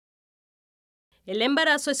El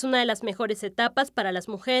embarazo es una de las mejores etapas para las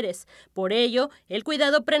mujeres. Por ello, el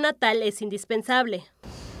cuidado prenatal es indispensable.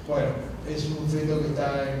 Bueno, es un feto que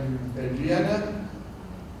está en pelviana.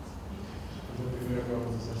 Lo primero que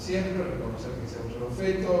vamos a hacer siempre, reconocer que sea un solo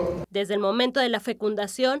feto. Desde el momento de la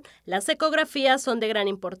fecundación, las ecografías son de gran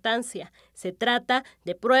importancia. Se trata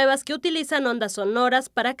de pruebas que utilizan ondas sonoras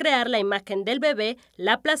para crear la imagen del bebé,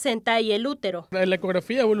 la placenta y el útero. La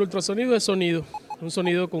ecografía o el ultrasonido es sonido. Un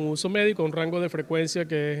sonido con uso médico, un rango de frecuencia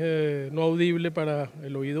que es no audible para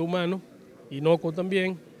el oído humano, inocuo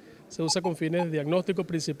también. Se usa con fines diagnósticos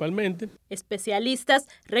principalmente. Especialistas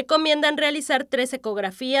recomiendan realizar 3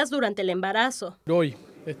 ecografías durante el embarazo. Hoy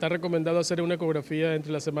está recomendado hacer una ecografía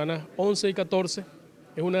entre las semanas 11 y 14.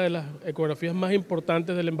 Es una de las ecografías más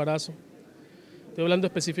importantes del embarazo. Estoy hablando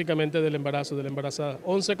específicamente del embarazo, de la embarazada.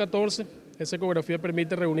 11 a 14, esa ecografía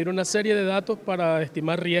permite reunir una serie de datos para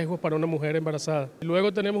estimar riesgos para una mujer embarazada. Y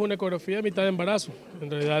luego tenemos una ecografía a mitad de embarazo,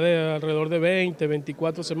 en realidad de alrededor de 20,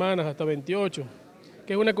 24 semanas hasta 28,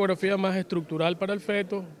 que es una ecografía más estructural para el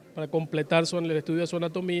feto, para completar el estudio de su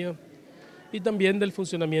anatomía y también del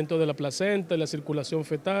funcionamiento de la placenta, de la circulación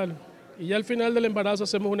fetal. Y ya al final del embarazo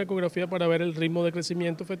hacemos una ecografía para ver el ritmo de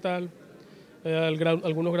crecimiento fetal,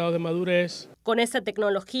 algunos grados de madurez. Con esta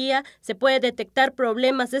tecnología se puede detectar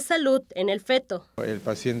problemas de salud en el feto. El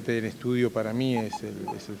paciente en estudio para mí es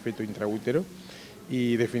el feto intraútero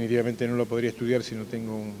y definitivamente no lo podría estudiar si no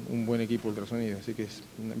tengo un buen equipo ultrasonido, así que es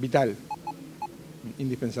vital,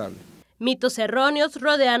 indispensable. Mitos erróneos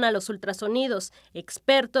rodean a los ultrasonidos.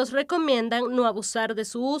 Expertos recomiendan no abusar de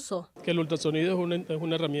su uso. Que el ultrasonido es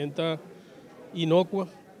una herramienta inocua,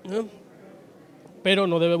 ¿no? Pero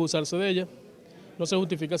no debe abusarse de ella. No se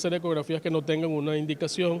justifica hacer ecografías que no tengan una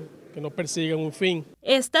indicación, que no persigan un fin.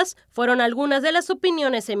 Estas fueron algunas de las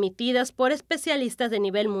opiniones emitidas por especialistas de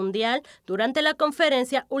nivel mundial durante la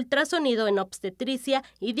conferencia Ultrasonido en Obstetricia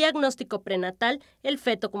y diagnóstico prenatal, el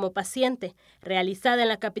feto como paciente, realizada en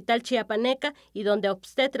la capital chiapaneca y donde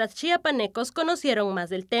obstetras chiapanecos conocieron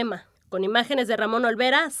más del tema. Con imágenes de Ramón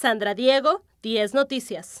Olvera, Sandra Diego, 10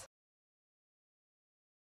 Noticias.